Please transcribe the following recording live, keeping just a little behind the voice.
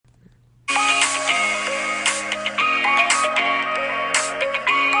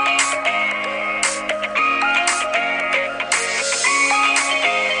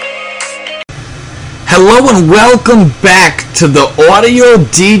Hello and welcome back to the Audio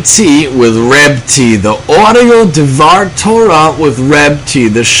DT with Reb T, the Audio Devar Torah with Reb T,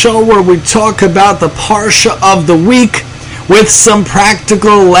 the show where we talk about the Parsha of the week with some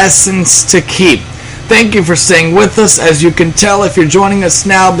practical lessons to keep. Thank you for staying with us. As you can tell, if you're joining us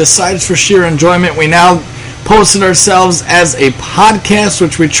now, besides for sheer enjoyment, we now posted ourselves as a podcast,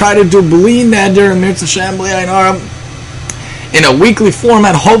 which we try to do B'li Neder and Mitzvah Shem B'li Ayin Hara in a weekly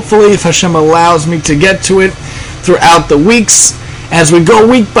format, hopefully, if Hashem allows me to get to it throughout the weeks. As we go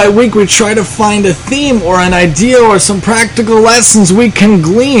week by week, we try to find a theme or an idea or some practical lessons we can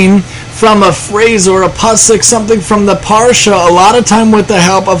glean from a phrase or a pasuk, something from the Parsha, a lot of time with the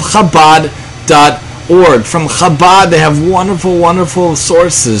help of Chabad.org. From Chabad, they have wonderful, wonderful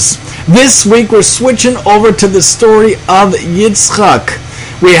sources. This week, we're switching over to the story of Yitzchak.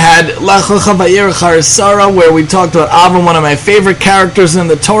 We had Lech Lecha Vayirach Sarah, where we talked about Avram, one of my favorite characters in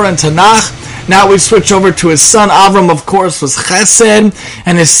the Torah and Tanakh. Now we switch over to his son. Avram, of course, was Chesed,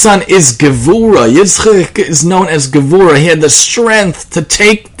 and his son is Gevura. Yitzchak is known as Gevura. He had the strength to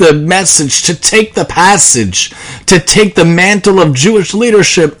take the message, to take the passage, to take the mantle of Jewish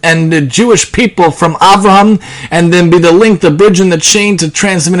leadership and the Jewish people from Avraham, and then be the link, the bridge, and the chain to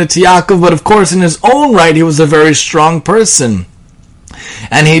transmit it to Yaakov. But of course, in his own right, he was a very strong person.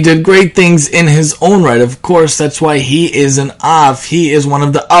 And he did great things in his own right. Of course, that's why he is an Av. He is one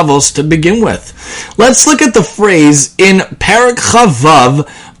of the Avos to begin with. Let's look at the phrase in Perek Chavav,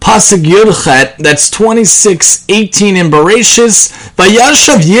 Pasuk Yudchet, that's 26:18 in Bereshis.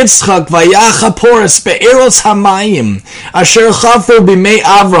 Vayashav Yitzchak vayacha poras be'eros hamayim asher chafu b'mei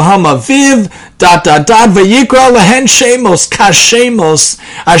Avraham aviv ... vayikra lahen shemos kashemos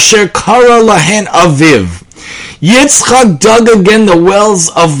asher kara lahen aviv. Yitzchak dug again the wells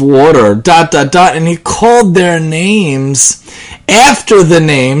of water, ... and he called their names after the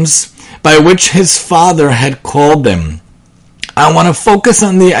names by which his father had called them. I want to focus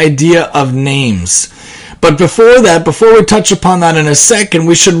on the idea of names. But before that, before we touch upon that in a second,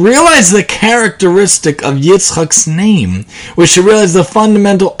 we should realize the characteristic of Yitzchak's name. We should realize the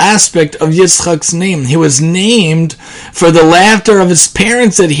fundamental aspect of Yitzchak's name. He was named for the laughter of his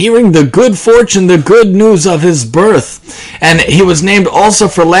parents at hearing the good fortune, the good news of his birth. And he was named also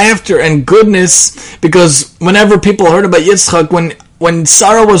for laughter and goodness, because whenever people heard about Yitzchak, when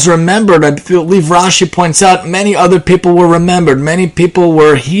Sarah was remembered, I believe Rashi points out, many other people were remembered. Many people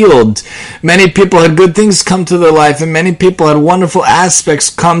were healed. Many people had good things come to their life, and many people had wonderful aspects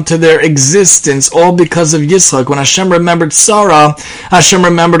come to their existence, all because of Yitzchak. When Hashem remembered Sarah, Hashem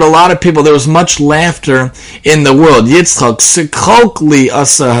remembered a lot of people. There was much laughter in the world. Yitzchak, Sichok li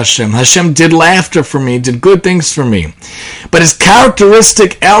asa Hashem. Hashem did laughter for me, did good things for me. But his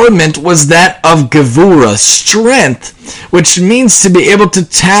characteristic element was that of Gevura, strength, which means to be able to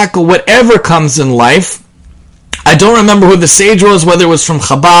tackle whatever comes in life. I don't remember who the sage was, whether it was from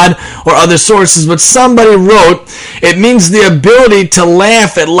Chabad or other sources, but somebody wrote, it means the ability to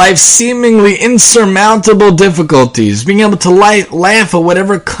laugh at life's seemingly insurmountable difficulties, being able to laugh at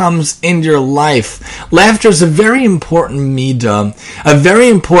whatever comes in your life. Laughter is a very important midah, a very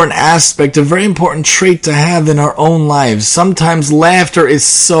important aspect, a very important trait to have in our own lives. Sometimes laughter is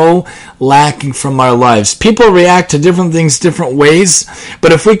so lacking from our lives. People react to different things different ways,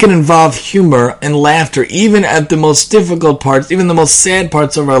 but if we can involve humor and laughter, even at the most difficult parts, even the most sad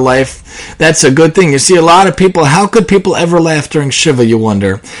parts of our life, that's a good thing. You see, a lot of people, how could people ever laugh during Shiva, you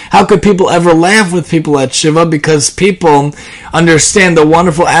wonder? How could people ever laugh with people at Shiva? Because people understand the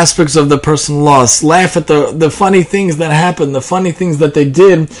wonderful aspects of the person lost. Laugh at the funny things that happened, the funny things that they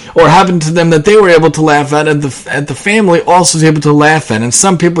did or happened to them that they were able to laugh at, and the family also is able to laugh at. And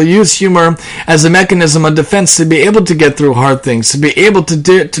some people use humor as a mechanism of defense to be able to get through hard things, to be able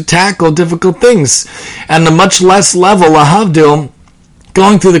to tackle difficult things. And a much less level, lahavdil,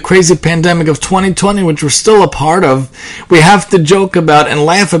 going through the crazy pandemic of 2020, which we're still a part of, we have to joke about and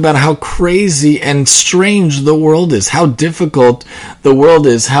laugh about how crazy and strange the world is, how difficult the world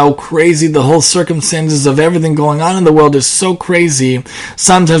is, how crazy the whole circumstances of everything going on in the world is so crazy.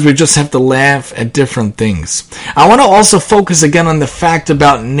 Sometimes we just have to laugh at different things. I want to also focus again on the fact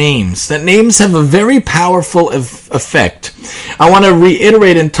about names, that names have a very powerful effect. I want to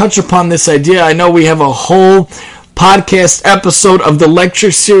reiterate and touch upon this idea. I know we have a whole podcast episode of the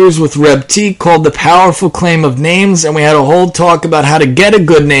lecture series with Reb T called The Powerful Claim of Names, and we had a whole talk about how to get a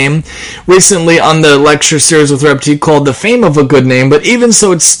good name recently on the lecture series with Reb T called The Fame of a Good Name. But even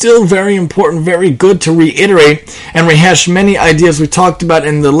so, it's still very important, very good to reiterate and rehash many ideas we talked about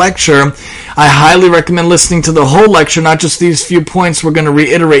in the lecture. I highly recommend listening to the whole lecture, not just these few points we're going to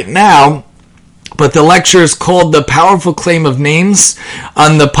reiterate now. But the lecture is called The Powerful Claim of Names.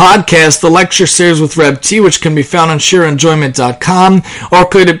 On the podcast, the lecture series with Reb T, which can be found on SheerEnjoyment.com,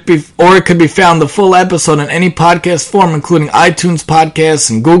 or it could be found the full episode in any podcast form, including iTunes podcasts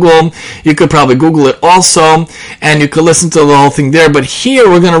and Google. You could probably Google it also, and you could listen to the whole thing there. But here,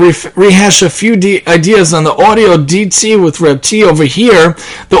 we're going to rehash a few ideas on the audio DT with Reb T. Over here,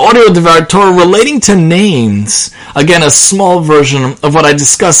 the audio Devar Torah relating to names. Again, a small version of what I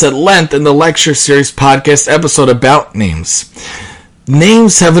discussed at length in the lecture series podcast episode about names.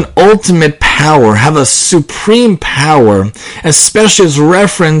 Names have an ultimate power, have a supreme power, especially as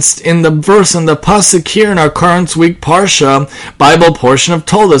referenced in the verse and the pasuk here in our current week Parsha Bible portion of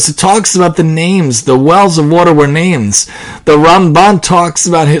Toldos. It talks about the names, the wells of water were names. The Ramban talks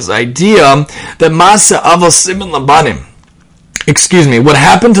about his idea that Masa Avos Siman Labanim. What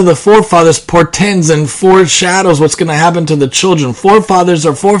happened to the forefathers portends and foreshadows what's going to happen to the children. Forefathers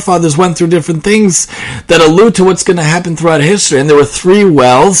went through different things that allude to what's going to happen throughout history. And there were 3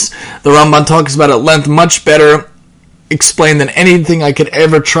 wells. The Ramban talks about at length, much better explained than anything I could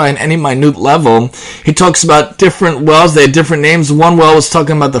ever try in any minute level. He talks about different wells. They had different names. One well was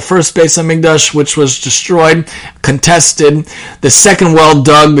talking about the first Beis HaMikdash, which was destroyed, contested. The second well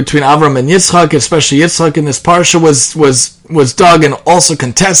dug between Avram and Yitzchak, especially Yitzchak in this parsha, was dug and also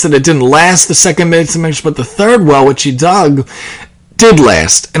contested. It didn't last, the second Beis HaMikdash, but the third well, which he dug, did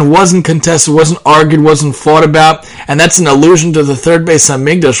last and wasn't contested, wasn't argued, wasn't fought about, and that's an allusion to the third Beis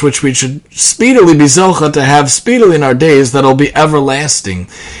HaMikdash, which we should speedily be zocha to have speedily in our days, that'll be everlasting.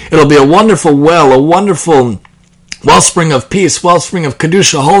 It'll be a wonderful well, a wonderful wellspring of peace, wellspring of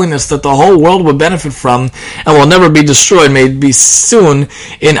kedusha, holiness that the whole world will benefit from and will never be destroyed, may be soon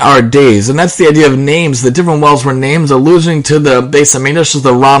in our days. And that's the idea of names. The different wells were names, alluding to the Beis HaMikdash, as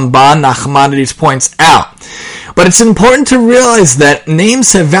the Ramban Nachmanides points out. But it's important to realize that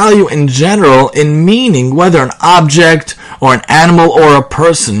names have value in general in meaning, whether an object or an animal or a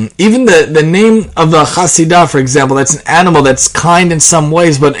person. Even the name of the Hasidah, for example, that's an animal that's kind in some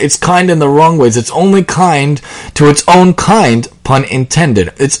ways, but it's kind in the wrong ways. It's only kind to its own kind, pun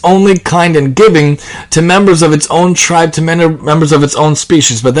intended. It's only kind and giving to members of its own tribe, to members of its own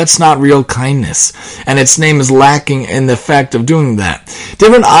species, but that's not real kindness. And its name is lacking in the fact of doing that.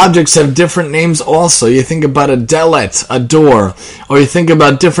 Different objects have different names also. You think about a delet, a door, or you think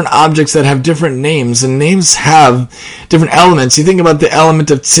about different objects that have different names, and names have different elements. You think about the element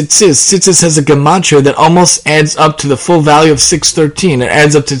of tzitzis. Tzitzis has a gematria that almost adds up to the full value of 613. It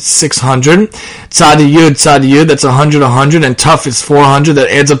adds up to 600. Tzadi Yud, that's 100, and Tuf is 400, that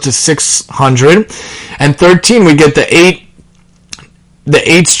adds up to 600. And 13, we get the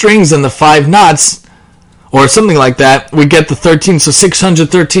 8 strings and the 5 knots, or something like that. We get the 13, so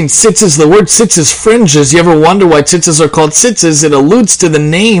 613 tzitzis. The word tzitzis, fringes. You ever wonder why tzitzis are called tzitzis? It alludes to the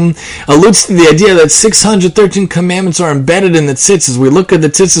name, alludes to the idea that 613 commandments are embedded in the tzitzis. We look at the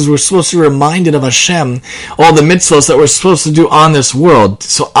tzitzis, we're supposed to be reminded of Hashem, all the mitzvahs that we're supposed to do on this world.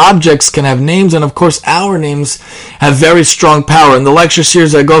 So objects can have names, and of course our names have very strong power. In the lecture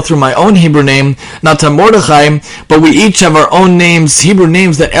series I go through my own Hebrew name, Natan Mordechai, but we each have our own names, Hebrew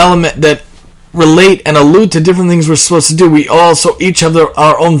names that relate and allude to different things we're supposed to do. We also each have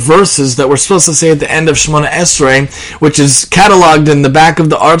our own verses that we're supposed to say at the end of Shemona Esrei, which is cataloged in the back of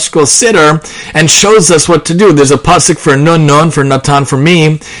the Art Scroll Siddur and shows us what to do. There's a pasuk for Nun, for Natan, for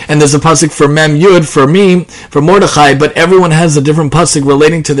me, and there's a pasuk for Mem Yud, for me, for Mordechai, but everyone has a different pasuk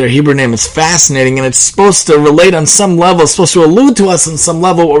relating to their Hebrew name. It's fascinating, and it's supposed to relate on some level, it's supposed to allude to us on some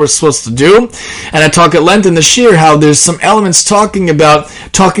level what we're supposed to do. And I talk at length in the Shir how there's some elements talking about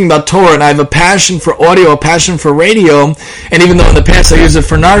Torah, and I have a passion for audio, a passion for radio, and even though in the past I used it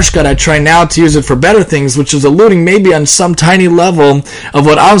for Narshkat, I try now to use it for better things, which is alluding maybe on some tiny level of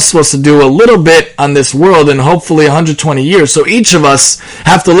what I was supposed to do a little bit on this world in hopefully 120 years. So each of us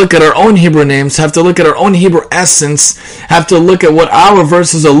have to look at our own Hebrew names, have to look at our own Hebrew essence, have to look at what our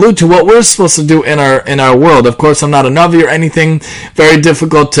verses allude to, what we're supposed to do in our world. Of course, I'm not a Navi or anything. Very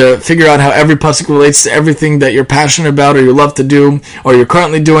difficult to figure out how every pasuk relates to everything that you're passionate about or you love to do or you're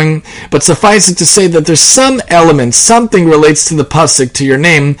currently doing, but suffice it to say that there's some element, something relates to the pasuk, to your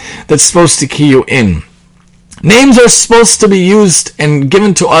name, that's supposed to key you in. Names are supposed to be used and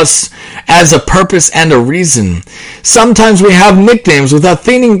given to us as a purpose and a reason. Sometimes we have nicknames without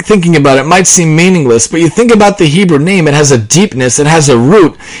thinking about it. It might seem meaningless, but you think about the Hebrew name, it has a deepness, it has a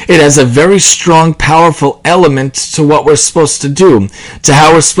root, it has a very strong, powerful element to what we're supposed to do, to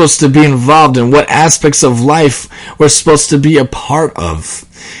how we're supposed to be involved, and what aspects of life we're supposed to be a part of.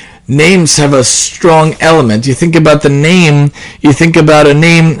 Names have a strong element. You think about the name, you think about a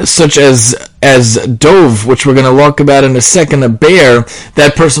name such as as Dove, which we're going to talk about in a second, a bear,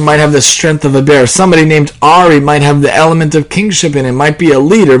 that person might have the strength of a bear. Somebody named Ari might have the element of kingship in it, might be a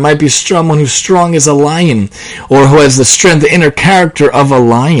leader, might be someone who's strong as a lion, or who has the strength, the inner character of a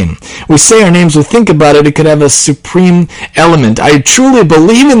lion. We say our names, we think about it, it could have a supreme element. I truly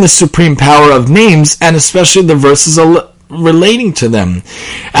believe in the supreme power of names, and especially the verses relating to them.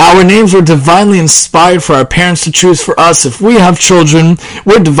 Our names were divinely inspired for our parents to choose for us. If we have children,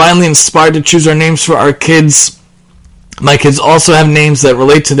 we're divinely inspired to choose our names for our kids. My kids also have names that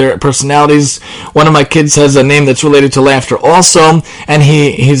relate to their personalities. One of my kids has a name that's related to laughter also, and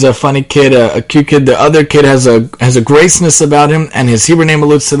he's a funny kid, a cute kid. The other kid has a graceness about him, and his Hebrew name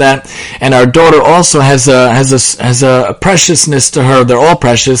alludes to that. And our daughter also has a preciousness to her. They're all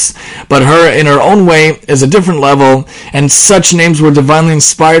precious, but her in her own way is a different level. And such names were divinely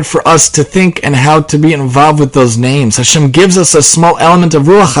inspired for us to think and how to be involved with those names. Hashem gives us a small element of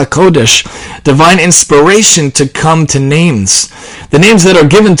Ruach HaKodesh, divine inspiration to come to names. The names that are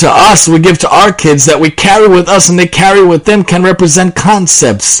given to us, we give to our kids, that we carry with us and they carry with them, can represent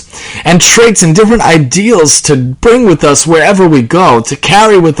concepts and traits and different ideals to bring with us wherever we go, to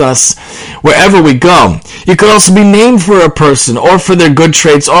carry with us wherever we go. You could also be named for a person, or for their good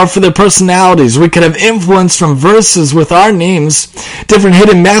traits, or for their personalities. We could have influence from verses with our names, different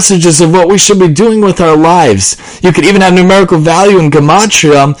hidden messages of what we should be doing with our lives. You could even have numerical value in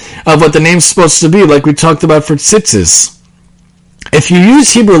gematria of what the name's supposed to be, like we talked about for tzitzis. If you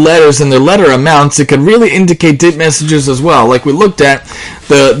use Hebrew letters and their letter amounts, it could really indicate deep messages as well, like we looked at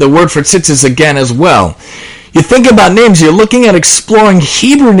the word for tzitzis again as well. You think about names, you're looking at exploring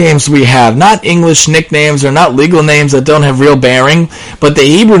Hebrew names we have, not English nicknames or not legal names that don't have real bearing, but the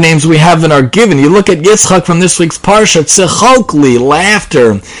Hebrew names we have and are given. You look at Yitzchak from this week's Parsha, Tzechokli,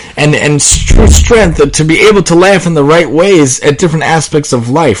 laughter, and strength to be able to laugh in the right ways at different aspects of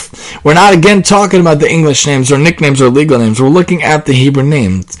life. We're not again talking about the English names or nicknames or legal names. We're looking at the Hebrew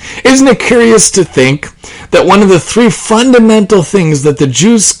names. Isn't it curious to think that one of the three fundamental things that the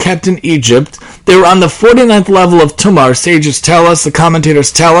Jews kept in Egypt, they were on the 49th level of Tumah. Sages tell us, the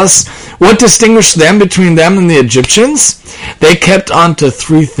commentators tell us, what distinguished them between them and the Egyptians? They kept on to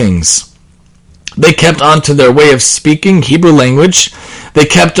three things. They kept on to their way of speaking, Hebrew language. They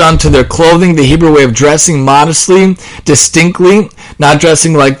kept on to their clothing, the Hebrew way of dressing modestly, distinctly, not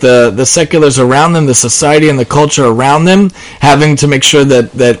dressing like the seculars around them, the society and the culture around them, having to make sure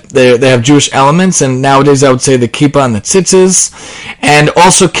that they have Jewish elements, and nowadays I would say the kippah and the tzitzis, and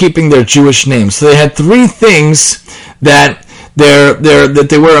also keeping their Jewish names. So they had three things that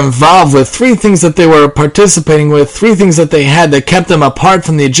they were involved with, three things that they were participating with, three things that they had that kept them apart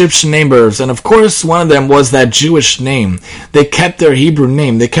from the Egyptian neighbors. And of course, one of them was that Jewish name. They kept their Hebrew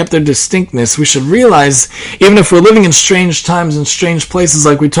name. They kept their distinctness. We should realize, even if we're living in strange times and strange places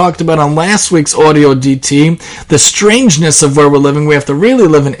like we talked about on last week's audio DT, the strangeness of where we're living, we have to really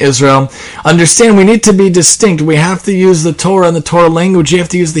live in Israel. Understand, we need to be distinct. We have to use the Torah and the Torah language. You have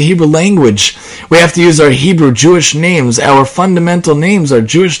to use the Hebrew language. We have to use our Hebrew Jewish names, our fundamental names. Our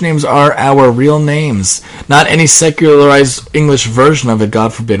Jewish names are our real names, not any secularized English version of it,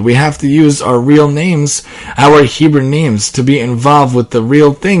 God forbid. We have to use our real names, our Hebrew names, to be involved with the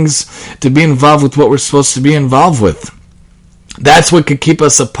real things, to be involved with what we're supposed to be involved with. That's what could keep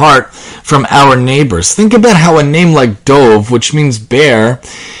us apart from our neighbors. Think about how a name like Dove, which means bear,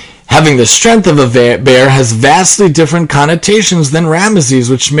 having the strength of a bear, has vastly different connotations than Ramesses,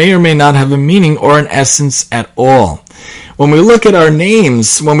 which may or may not have a meaning or an essence at all. When we look at our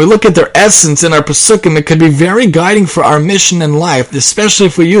names, when we look at their essence in our Pesukim, it could be very guiding for our mission in life, especially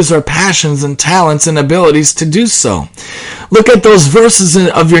if we use our passions and talents and abilities to do so. Look at those verses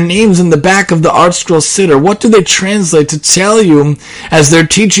of your names in the back of the Art Scroll Siddur. What do they translate to tell you as they're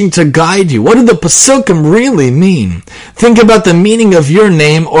teaching to guide you? What do the Pesukim really mean? Think about the meaning of your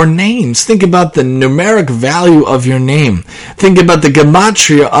name or names. Think about the numeric value of your name. Think about the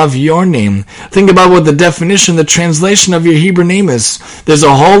gematria of your name. Think about what the definition, the translation of your Hebrew name is. There's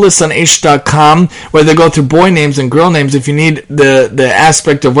a whole list on Aish.com where they go through boy names and girl names. If you need the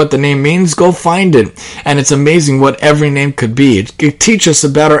aspect of what the name means, go find it. And it's amazing what every name could be. It could teach us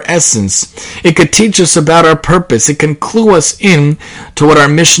about our essence. It could teach us about our purpose. It can clue us in to what our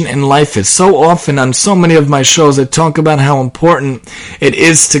mission in life is. So often on so many of my shows, I talk about how important it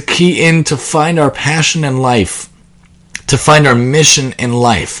is to key in to find our passion in life. to find our mission in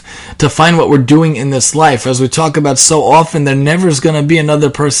life, to find what we're doing in this life. As we talk about so often, there never is going to be another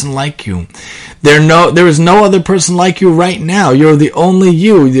person like you. There is no other person like you right now. You're the only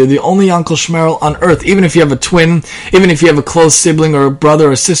you. You're the only Uncle Shmerel on earth. Even if you have a twin, even if you have a close sibling or a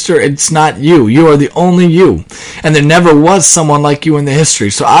brother or sister, it's not you. You are the only you. And there never was someone like you in the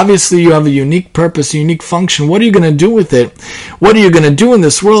history. So obviously you have a unique purpose, a unique function. What are you going to do with it? What are you going to do in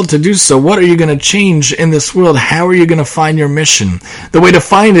this world to do so? What are you going to change in this world? How are you going to find your mission? The way to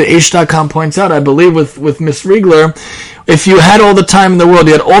find it, H.com points out, I believe with Miss Riegler, if you had all the time in the world,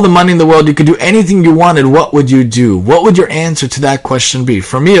 you had all the money in the world, you could do anything you wanted, what would you do? What would your answer to that question be?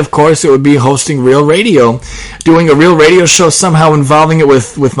 For me, of course, it would be hosting Real Radio, doing a Real Radio show, somehow involving it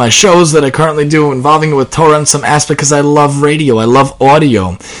with my shows that I currently do, involving it with Torah in some aspect, because I love radio, I love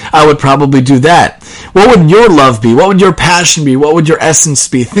audio. I would probably do that. What would your love be? What would your passion be? What would your essence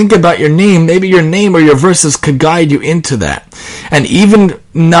be? Think about your name. Maybe your name or your verses could guide you into that. And even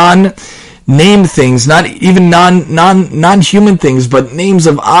non-name things, not even non-human things, but names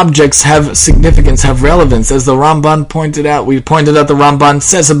of objects have significance, have relevance. As the Ramban pointed out, the Ramban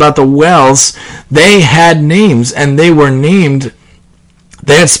says about the wells, they had names and they were named.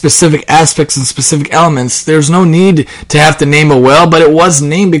 They had specific aspects and specific elements. There's no need to have to name a well, but it was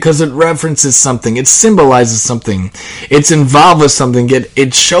named because it references something. It symbolizes something. It's involved with something.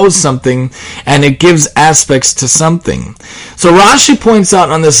 It shows something, and it gives aspects to something. So Rashi points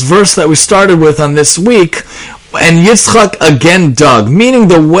out on this verse that we started with on this week, and Yitzchak again dug, meaning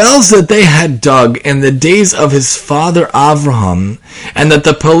the wells that they had dug in the days of his father Avraham, and that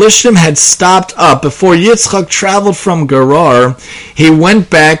the Pelishtim had stopped up before Yitzchak traveled from Gerar, he went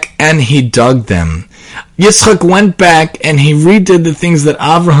back and he dug them. Yitzchak went back and he redid the things that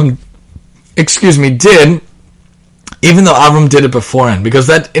Avraham, did, even though Avram did it beforehand, because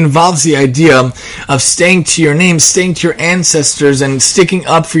that involves the idea of staying to your name, staying to your ancestors, and sticking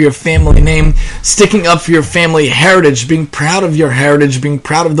up for your family name, sticking up for your family heritage, being proud of your heritage, being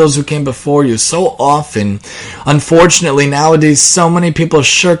proud of those who came before you. So often, unfortunately, nowadays, so many people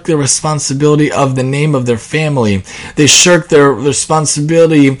shirk the responsibility of the name of their family. They shirk their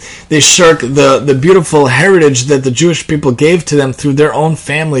responsibility, they shirk the beautiful heritage that the Jewish people gave to them through their own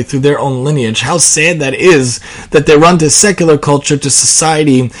family, through their own lineage. How sad that is, that they run to secular culture, to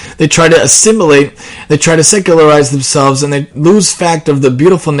society. They try to assimilate, they try to secularize themselves, and they lose fact of the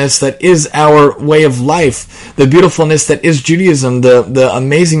beautifulness that is our way of life, the beautifulness that is Judaism, the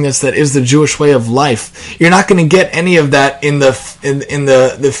amazingness that is the Jewish way of life. You're not going to get any of that in the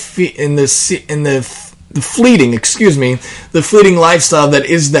fleeting lifestyle that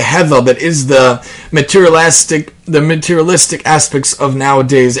is the hevel, that is the materialistic aspects of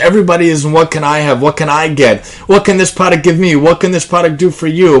nowadays. Everybody is, what can I have? What can I get? What can this product give me? What can this product do for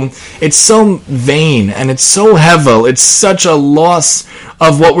you? It's so vain and it's so hevel. It's such a loss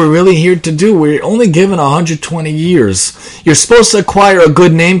of what we're really here to do. We're only given 120 years. You're supposed to acquire a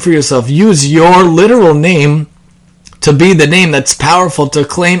good name for yourself. Use your literal name to be the name that's powerful, to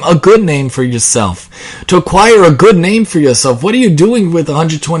claim a good name for yourself, to acquire a good name for yourself. What are you doing with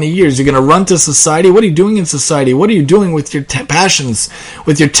 120 years? You're going to run to society? What are you doing in society? What are you doing with your passions,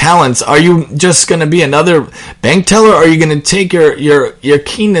 with your talents? Are you just going to be another bank teller, or are you going to take your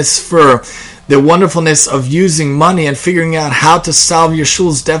keenness for the wonderfulness of using money and figuring out how to solve your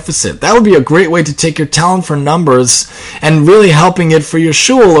shul's deficit? That would be a great way to take your talent for numbers and really helping it for your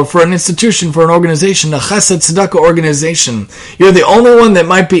shul or for an institution, for an organization, a chesed tzedakah organization. You're the only one that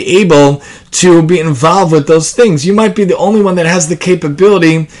might be able to be involved with those things. You might be the only one that has the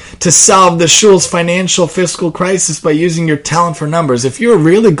capability to solve the shul's financial fiscal crisis by using your talent for numbers. If you're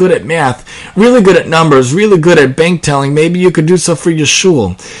really good at math, really good at numbers, really good at bank telling, maybe you could do so for your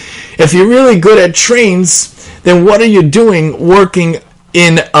shul. If you're really good at trains, then what are you doing working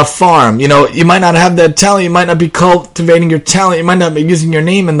in a farm? You know, you might not have that talent, you might not be cultivating your talent, you might not be using your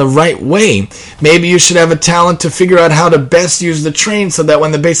name in the right way. Maybe you should have a talent to figure out how to best use the train so that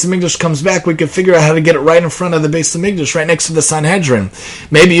when the Beis HaMikdash comes back, we can figure out how to get it right in front of the Beis HaMikdash, right next to the Sanhedrin.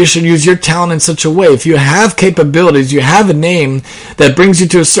 Maybe you should use your talent in such a way. If you have capabilities, you have a name that brings you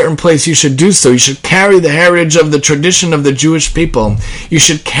to a certain place, you should do so. You should carry the heritage of the tradition of the Jewish people. You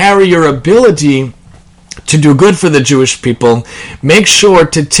should carry your ability to do good for the Jewish people. Make sure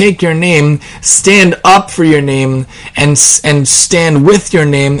to take your name, stand up for your name, and stand with your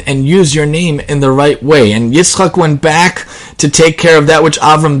name, and use your name in the right way. And Yitzchak went back to take care of that which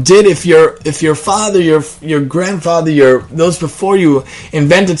Avram did. If your father, your grandfather, those before you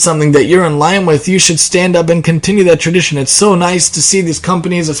invented something that you're in line with, you should stand up and continue that tradition. It's so nice to see these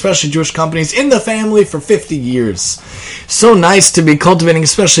companies, especially Jewish companies, in the family for 50 years. So nice to be cultivating,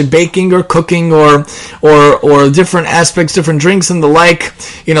 especially baking or cooking or different aspects, different drinks and the like,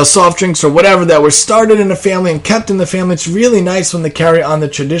 soft drinks or whatever that were started in the family and kept in the family. It's really nice when they carry on the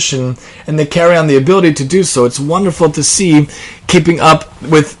tradition and they carry on the ability to do so. It's wonderful to see keeping up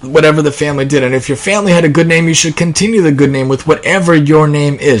with whatever the family did. And if your family had a good name, you should continue the good name with whatever your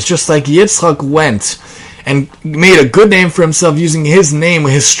name is. Just like Yitzchak went and made a good name for himself using his name,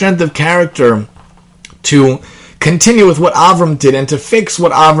 his strength of character, to continue with what Avram did and to fix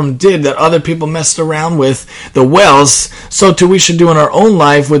what Avram did that other people messed around with, the wells, so too we should do in our own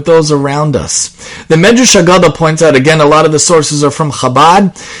life with those around us. The Medrash Haggadah points out, again, a lot of the sources are from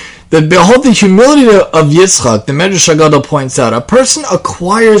Chabad, that behold the humility of Yitzchak. The Medrash Haggadah points out, a person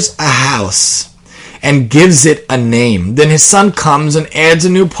acquires a house and gives it a name. Then his son comes and adds a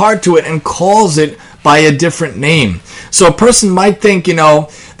new part to it and calls it by a different name. So a person might think,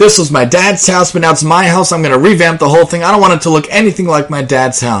 this was my dad's house, but now it's my house. I'm going to revamp the whole thing. I don't want it to look anything like my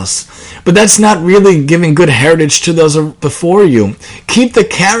dad's house. But that's not really giving good heritage to those before you. Keep the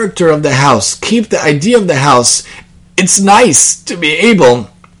character of the house. Keep the idea of the house. It's nice to be able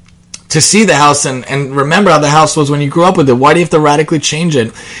to see the house and remember how the house was when you grew up with it. Why do you have to radically change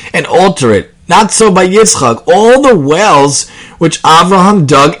it and alter it? Not so by Yitzchak. All the wells which Avraham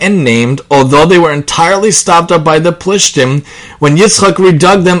dug and named, although they were entirely stopped up by the Plishtim, when Yitzchak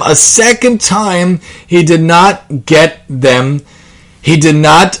redug them a second time, he did not give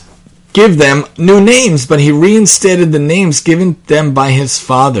them new names, but he reinstated the names given them by his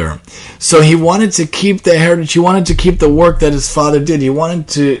father. So he wanted to keep the heritage, he wanted to keep the work that his father did. He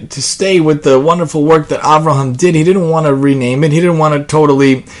wanted to stay with the wonderful work that Avraham did. He didn't want to rename it. He didn't want to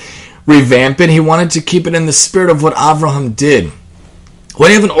totally revamp it. He wanted to keep it in the spirit of what Avraham did.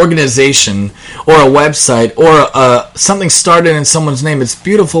 When you have an organization or a website or something started in someone's name, it's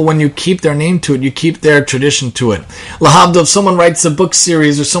beautiful when you keep their name to it, you keep their tradition to it. Lahavdil, if someone writes a book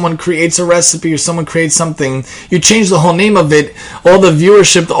series or someone creates a recipe or someone creates something, you change the whole name of it, all the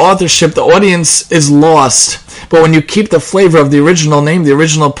viewership, the authorship, the audience is lost. But when you keep the flavor of the original name, the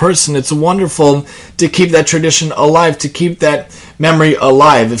original person, it's wonderful to keep that tradition alive, to keep that memory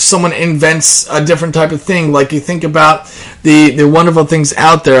alive. If someone invents a different type of thing, like you think about the wonderful things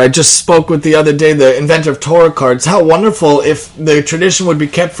out there. I just spoke with the other day, the inventor of Torah cards. How wonderful if the tradition would be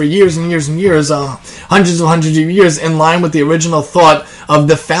kept for years and years and years, hundreds of years, in line with the original thought of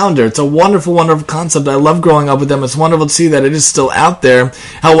the founder. It's a wonderful, wonderful concept. I love growing up with them. It's wonderful to see that it is still out there.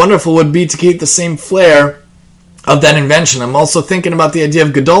 How wonderful it would be to keep the same flair of that invention. I'm also thinking about the idea of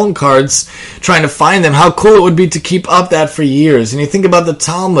Gedolim cards, trying to find them. How cool it would be to keep up that for years. And you think about the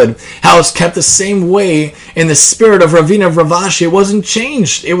Talmud, how it's kept the same way in the spirit of Ravina of Rav Ashi. It wasn't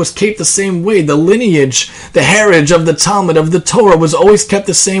changed. It was kept the same way. The lineage, the heritage of the Talmud, of the Torah, was always kept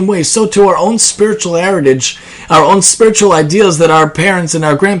the same way. So too our own spiritual heritage, our own spiritual ideals that our parents and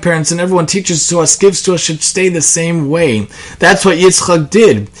our grandparents and everyone teaches to us, gives to us, should stay the same way. That's what Yitzchak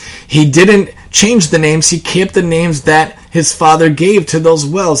did. He didn't change the names. He kept the names that his father gave to those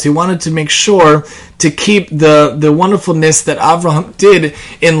wells. He wanted to make sure to keep the wonderfulness that Avraham did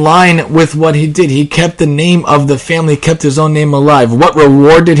in line with what he did. He kept the name of the family, kept his own name alive. What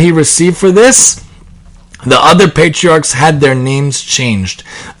reward did he receive for this? The other patriarchs had their names changed.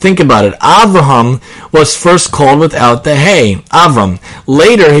 Think about it. Avraham was first called without the hey, Avram.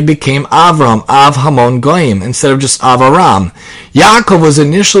 Later he became Avram, Av Hamon Goyim, instead of just Avaram. Yaakov was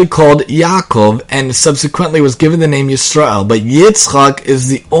initially called Yaakov and subsequently was given the name Yisrael. But Yitzchak is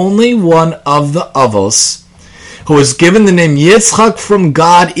the only one of the Avos who was given the name Yitzchak from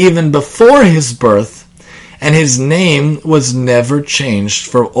God even before his birth, and his name was never changed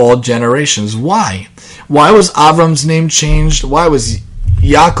for all generations. Why? Why was Avram's name changed? Why was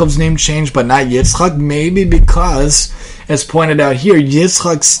Yaakov's name changed but not Yitzchak? Maybe because, as pointed out here,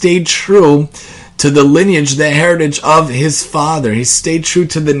 Yitzchak stayed true to the lineage, the heritage of his father. He stayed true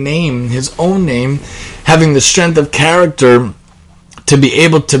to the name, his own name, having the strength of character to be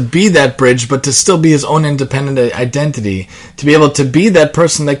able to be that bridge, but to still be his own independent identity. To be able to be that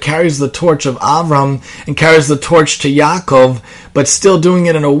person that carries the torch of Avram and carries the torch to Yaakov, but still doing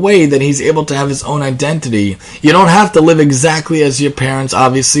it in a way that he's able to have his own identity. You don't have to live exactly as your parents,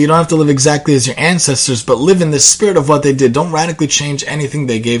 obviously. You don't have to live exactly as your ancestors, but live in the spirit of what they did. Don't radically change anything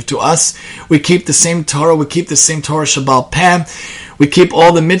they gave to us. We keep the same Torah. We keep the same Torah Shabbal Peh. We keep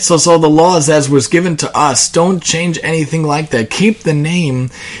all the mitzvahs, all the laws as was given to us. Don't change anything like that. Keep the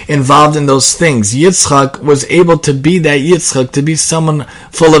name involved in those things. Yitzchak was able to be that Yitzchak, to be someone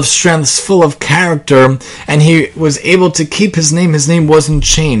full of strengths, full of character, and he was able to keep his name. His name wasn't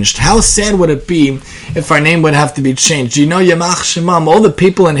changed. How sad would it be if our name would have to be changed? You know, Yamach Shemam, all the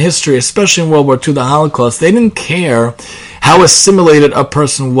people in history, especially in World War II, the Holocaust, they didn't care how assimilated a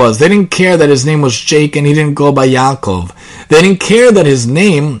person was. They didn't care that his name was Jake and he didn't go by Yaakov. They didn't care that his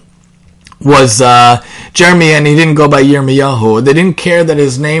name was Jeremy and he didn't go by Yirmiyahu. They didn't care that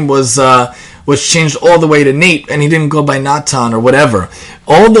his name was changed all the way to Nate and he didn't go by Natan or whatever.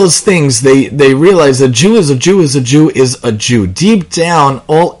 All those things, they realize a Jew is a Jew is a Jew is a Jew. Deep down,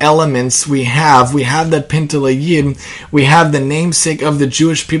 all elements we have that Pintele Yid, we have the namesake of the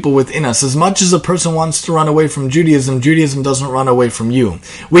Jewish people within us. As much as a person wants to run away from Judaism, Judaism doesn't run away from you.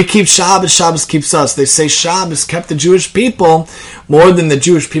 We keep Shabbos, Shabbos keeps us. They say Shabbos kept the Jewish people more than the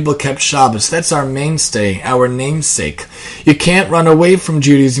Jewish people kept Shabbos. That's our mainstay, our namesake. You can't run away from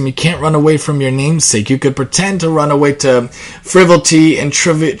Judaism, you can't run away from your namesake. You could pretend to run away to frivolity and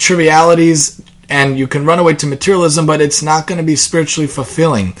trivialities, and you can run away to materialism, but it's not going to be spiritually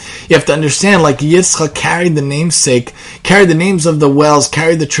fulfilling. You have to understand, like Yitzchak carried the namesake, carried the names of the wells,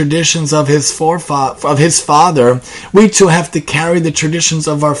 carried the traditions of his father. We too have to carry the traditions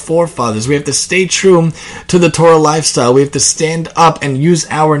of our forefathers. We have to stay true to the Torah lifestyle. We have to stand up and use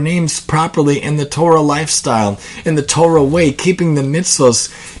our names properly in the Torah lifestyle, in the Torah way, keeping the mitzvos,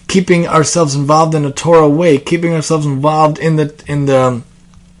 keeping ourselves involved in a Torah way, keeping ourselves involved in the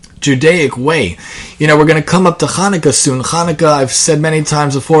Judaic way. You know, we're going to come up to Hanukkah soon. Hanukkah, I've said many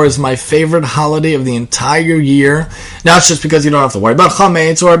times before, is my favorite holiday of the entire year. Now it's just because you don't have to worry about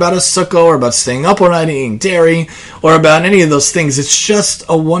chametz, or about a sukkah, or about staying up all night and eating dairy, or about any of those things. It's just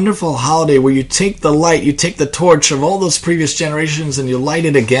a wonderful holiday where you take the light, you take the torch of all those previous generations and you light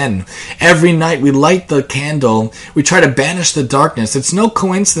it again. Every night we light the candle. We try to banish the darkness. It's no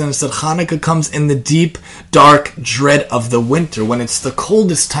coincidence that Hanukkah comes in the deep, dark dread of the winter, when it's the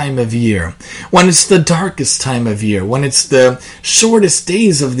coldest time of year, when it's the darkest time of year, when it's the shortest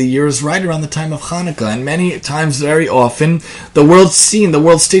days of the year, is right around the time of Hanukkah. And many times, very often, the world scene, the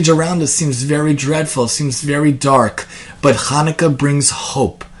world stage around us seems very dreadful, seems very dark. But Hanukkah brings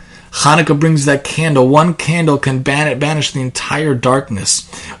hope. Hanukkah brings that candle. One candle can banish the entire darkness.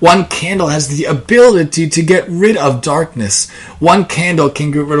 One candle has the ability to get rid of darkness. One candle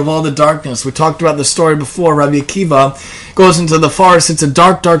can get rid of all the darkness. We talked about the story before. Rabbi Akiva goes into the forest. It's a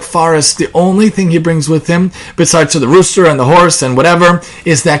dark, dark forest. The only thing he brings with him, besides the rooster and the horse and whatever,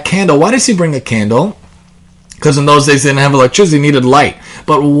 is that candle. Why does he bring a candle? Because in those days they didn't have electricity, they needed light.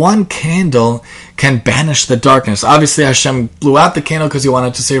 But one candle can banish the darkness. Obviously Hashem blew out the candle because he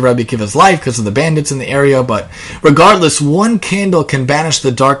wanted to save Rabbi Akiva's life because of the bandits in the area. But regardless, one candle can banish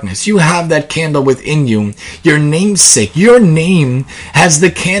the darkness. You have that candle within you. Your namesake, your name has the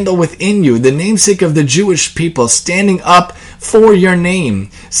candle within you. The namesake of the Jewish people, standing up for your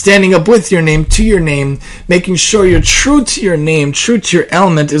name, standing up with your name, to your name, making sure you're true to your name, true to your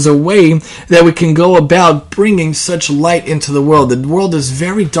element, is a way that we can go about bringing such light into the world. The world is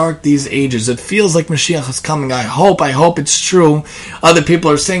very dark these ages. It feels like Mashiach is coming. I hope it's true. Other people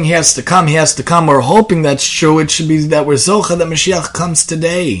are saying he has to come. We're hoping that's true. It should be that we're zocha that Mashiach comes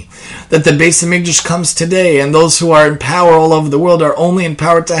today, that the Beis HaMikdash comes today, and those who are in power all over the world are only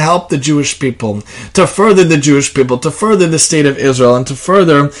empowered to help the Jewish people, to further the Jewish people, to further the state of Israel, and to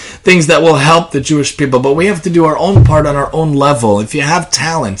further things that will help the Jewish people. But we have to do our own part on our own level. If you have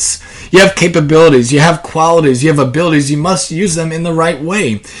talents, you have capabilities, you have qualities, you have abilities, you must use them in the right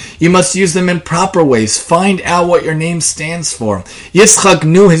way. You must use them in proper ways. Find out what your name stands for. Yitzchak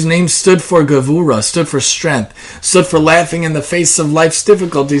knew his name stood for Gevura, stood for strength, stood for laughing in the face of life's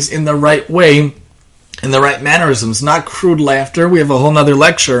difficulties in the right way, in the right mannerisms, not crude laughter. We have a whole nother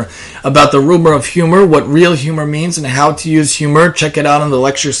lecture about the rumor of humor, what real humor means, and how to use humor. Check it out on the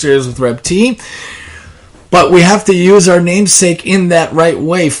lecture series with Reb T. But we have to use our namesake in that right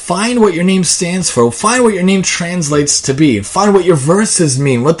way. Find what your name stands for. Find what your name translates to be. Find what your verses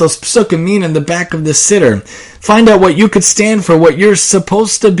mean, what those psukim mean in the back of the siddur. Find out what you could stand for, what you're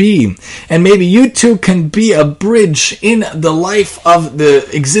supposed to be. And maybe you too can be a bridge in the life of the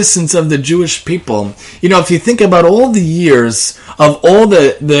existence of the Jewish people. You know, if you think about all the years of all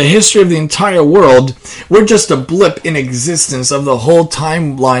the history of the entire world, we're just a blip in existence of the whole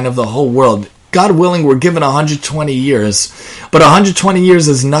timeline of the whole world. God willing, we're given 120 years, but 120 years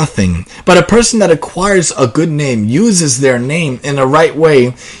is nothing. But a person that acquires a good name, uses their name in the right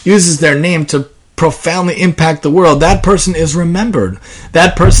way, uses their name to profoundly impact the world, that person is remembered.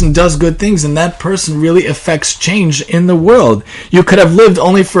 That person does good things, and that person really affects change in the world. You could have lived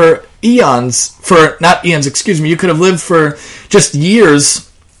only for you could have lived for just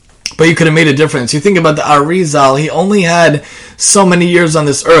years, but you could have made a difference. You think about the Arizal, he only had so many years on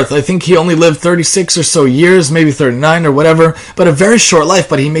this earth. I think he only lived 36 or so years, maybe 39 or whatever, but a very short life,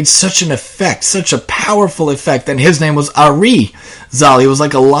 but he made such an effect, such a powerful effect, and his name was Ari Zal. He was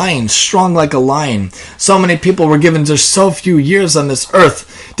like a lion, strong like a lion. So many people were given just so few years on this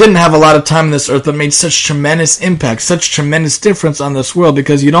earth, didn't have a lot of time on this earth, but made such tremendous impact, such tremendous difference on this world,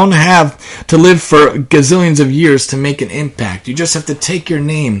 because you don't have to live for gazillions of years to make an impact. You just have to take your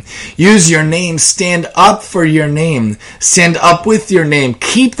name, use your name, stand up for your name, stand up with your name,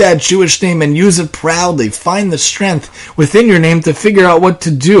 keep that Jewish name and use it proudly. Find the strength within your name to figure out what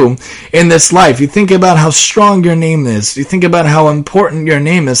to do in this life. You think about how strong your name is. You think about how important your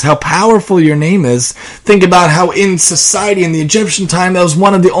name is, how powerful your name is. Think about how in society, in the Egyptian time, that was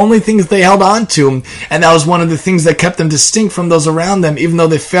one of the only things they held on to, and that was one of the things that kept them distinct from those around them, even though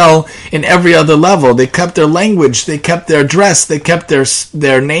they fell in every other level. They kept their language, they kept their dress, they kept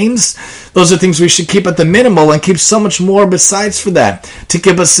their names. Those are things we should keep at the minimal, and keep so much more besides for that, to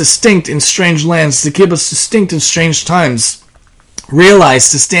keep us distinct in strange lands, to keep us distinct in strange times.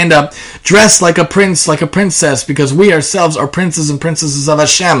 Realize to stand up, dress like a prince, like a princess, because we ourselves are princes and princesses of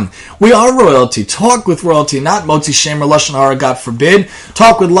Hashem. We are royalty. Talk with royalty, not motzi shem or lashon hara, God forbid.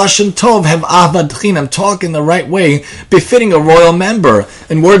 Talk with lashon tov, have avad chinam. Talk in the right way, befitting a royal member.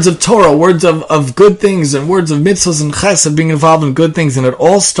 And words of Torah, words of good things, and words of mitzvahs and chesed, being involved in good things. And it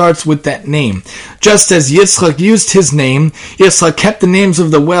all starts with that name. Just as Yitzchak used his name, Yitzchak kept the names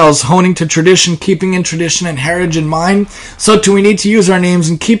of the wells, honing to tradition, keeping in tradition and heritage in mind, so too we need to use our names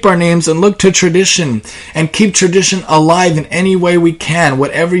and keep our names and look to tradition and keep tradition alive in any way we can.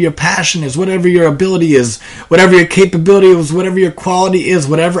 Whatever your passion is, whatever your ability is, whatever your capability is, whatever your quality is,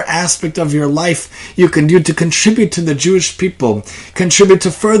 whatever aspect of your life you can do to contribute to the Jewish people, contribute to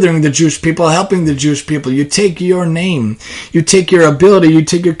furthering the Jewish people, helping the Jewish people. You take your name, you take your ability, you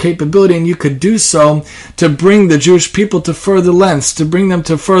take your capability, and you could do so to bring the Jewish people to further lengths, to bring them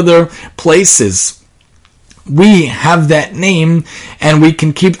to further places. We have that name, and we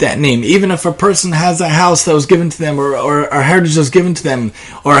can keep that name. Even if a person has a house that was given to them, or heritage that was given to them,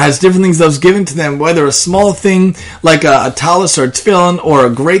 or has different things that was given to them, whether a small thing like a talis or a tefillin, or a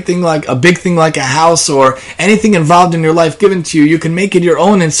great thing like a big thing like a house, or anything involved in your life given to you, you can make it your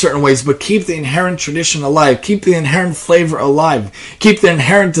own in certain ways, but keep the inherent tradition alive, keep the inherent flavor alive, keep the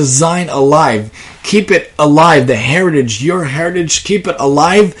inherent design alive. Keep it alive, the heritage, your heritage, keep it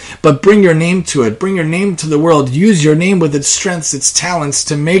alive, but bring your name to it. Bring your name to the world. Use your name with its strengths, its talents,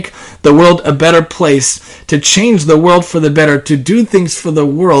 to make the world a better place, to change the world for the better, to do things for the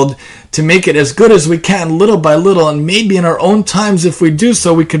world, to make it as good as we can, little by little, and maybe in our own times, if we do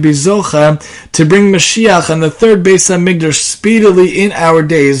so, we could be Zocha to bring Mashiach and the third Beis HaMikdash speedily in our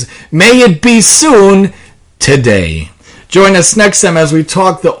days. May it be soon, today. Join us next time as we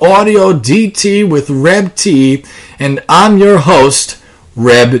talk the Audio DT with Reb T, and I'm your host,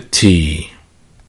 Reb T.